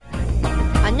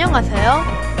안녕하세요.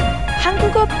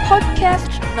 한국어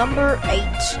팟캐스트 넘버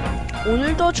 8.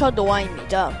 오늘도 저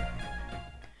노아입니다.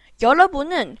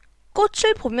 여러분은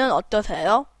꽃을 보면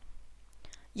어떠세요?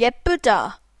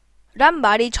 예쁘다 란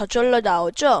말이 저절로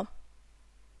나오죠?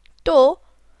 또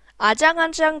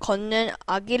아장아장 걷는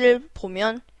아기를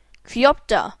보면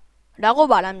귀엽다 라고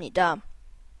말합니다.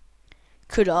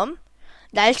 그럼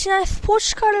날씬한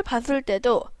스포츠카를 봤을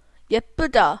때도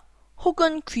예쁘다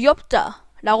혹은 귀엽다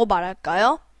라고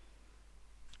말할까요?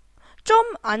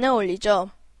 좀 안 어울리죠?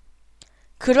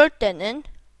 그럴 때는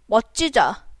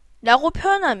멋지다 라고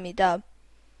표현합니다.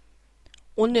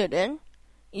 오늘은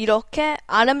이렇게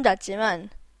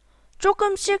아름답지만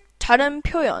조금씩 다른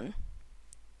표현,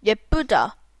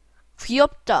 예쁘다,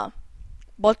 귀엽다,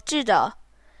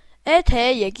 멋지다에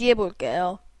대해 얘기해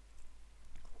볼게요.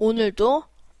 오늘도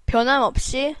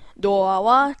변함없이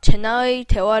노아와 제나의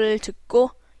대화를 듣고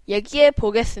얘기해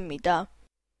보겠습니다.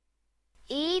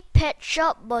 이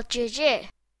펫숍 멋지지?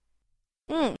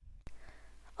 응.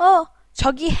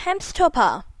 저기 햄스터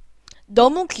봐.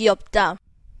 너무 귀엽다.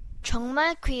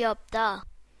 정말 귀엽다.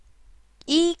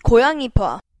 이 고양이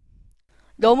봐.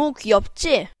 너무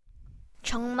귀엽지?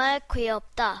 정말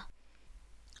귀엽다.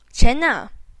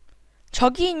 제나,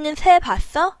 저기 있는 새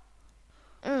봤어?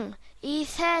 응, 이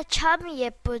새 참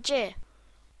예쁘지?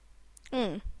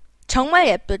 응, 정말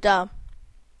예쁘다.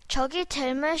 저기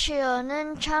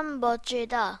델메시어는 참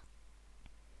멋지다.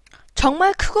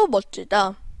 정말 크고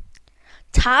멋지다.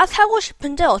 다 사고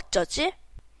싶은데 어쩌지?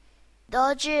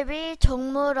 너 집이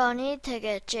동물원이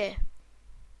되겠지?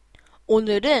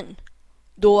 오늘은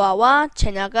노아와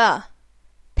제나가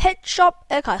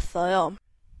펫숍에 갔어요.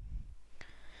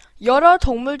 여러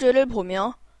동물들을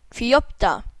보며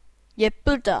귀엽다,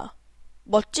 예쁘다,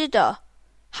 멋지다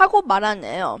하고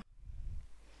말하네요.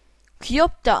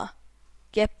 귀엽다,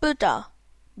 예쁘다,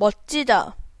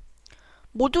 멋지다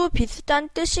모두 비슷한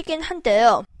뜻이긴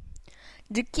한데요.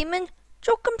 느낌은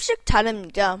조금씩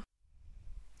다릅니다.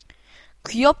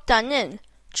 귀엽다는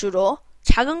주로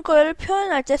작은 거를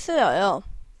표현할 때 쓰여요.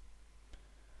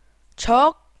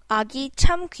 저 아기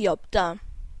참 귀엽다.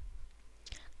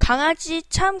 강아지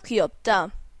참 귀엽다.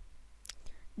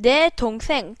 내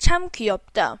동생 참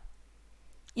귀엽다.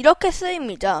 이렇게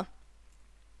쓰입니다.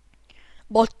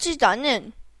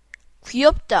 멋지다는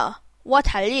귀엽다와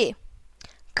달리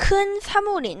큰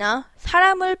사물이나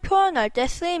사람을 표현할 때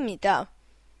쓰입니다.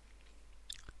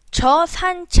 저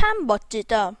산 참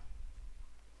멋지다.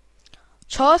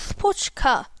 저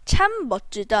스포츠카 참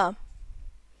멋지다.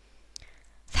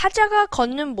 사자가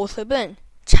걷는 모습은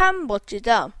참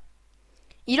멋지다.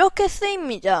 이렇게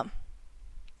쓰입니다.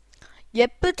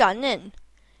 예쁘다는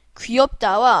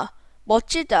귀엽다와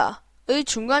멋지다의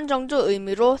중간 정도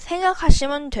의미로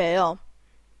생각하시면 돼요.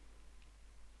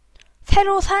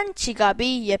 새로 산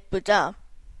지갑이 예쁘다.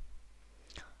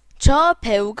 저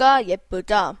배우가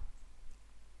예쁘다.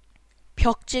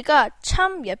 벽지가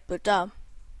참 예쁘다.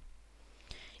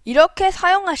 이렇게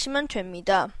사용하시면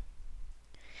됩니다.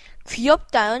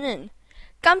 귀엽다는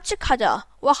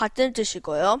깜찍하다와 같은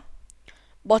뜻이고요.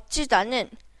 멋지다는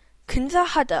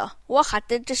근사하다와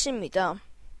같은 뜻입니다.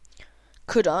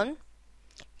 그런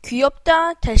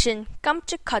귀엽다 대신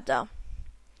깜찍하다,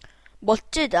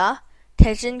 멋지다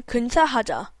대신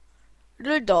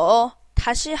근사하다를 넣어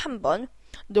다시 한번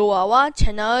노아와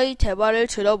제나의 대화를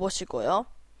들어보시고요.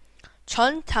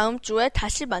 전 다음 주에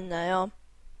다시 만나요.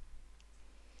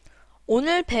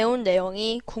 오늘 배운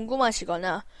내용이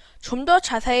궁금하시거나 좀 더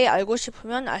자세히 알고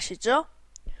싶으면 아시죠?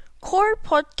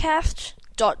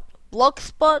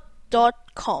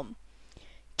 corpodcast.blogspot.com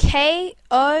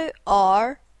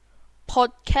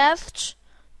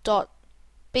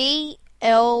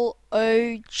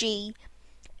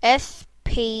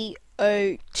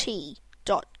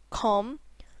corpodcast.blogspot.com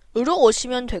으로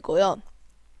오시면 되고요.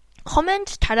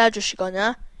 코멘트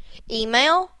달아주시거나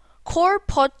이메일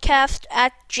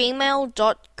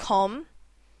corepodcast@gmail.com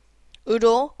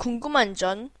으로 궁금한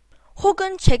점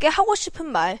혹은 제게 하고 싶은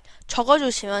말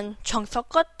적어주시면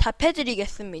정성껏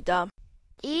답해드리겠습니다.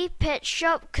 이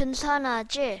펫숍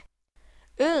근사하지?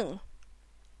 응.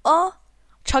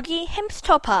 저기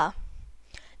햄스터 봐.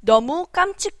 너무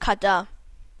깜찍하다.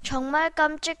 정말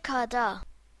깜찍하다.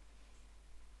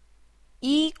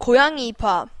 이 고양이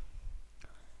봐.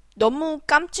 너무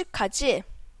깜찍하지?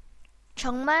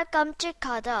 정말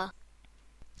깜찍하다.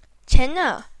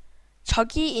 제나,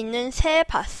 저기 있는 새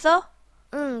봤어?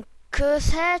 응, 그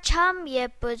새 참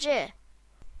예쁘지?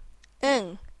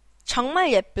 응,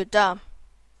 정말 예쁘다.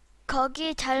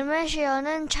 거기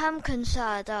달메시어는 참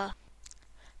근사하다.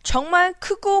 정말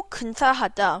크고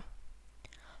근사하다.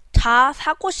 다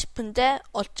사고 싶은데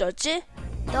어쩌지?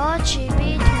 너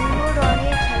집이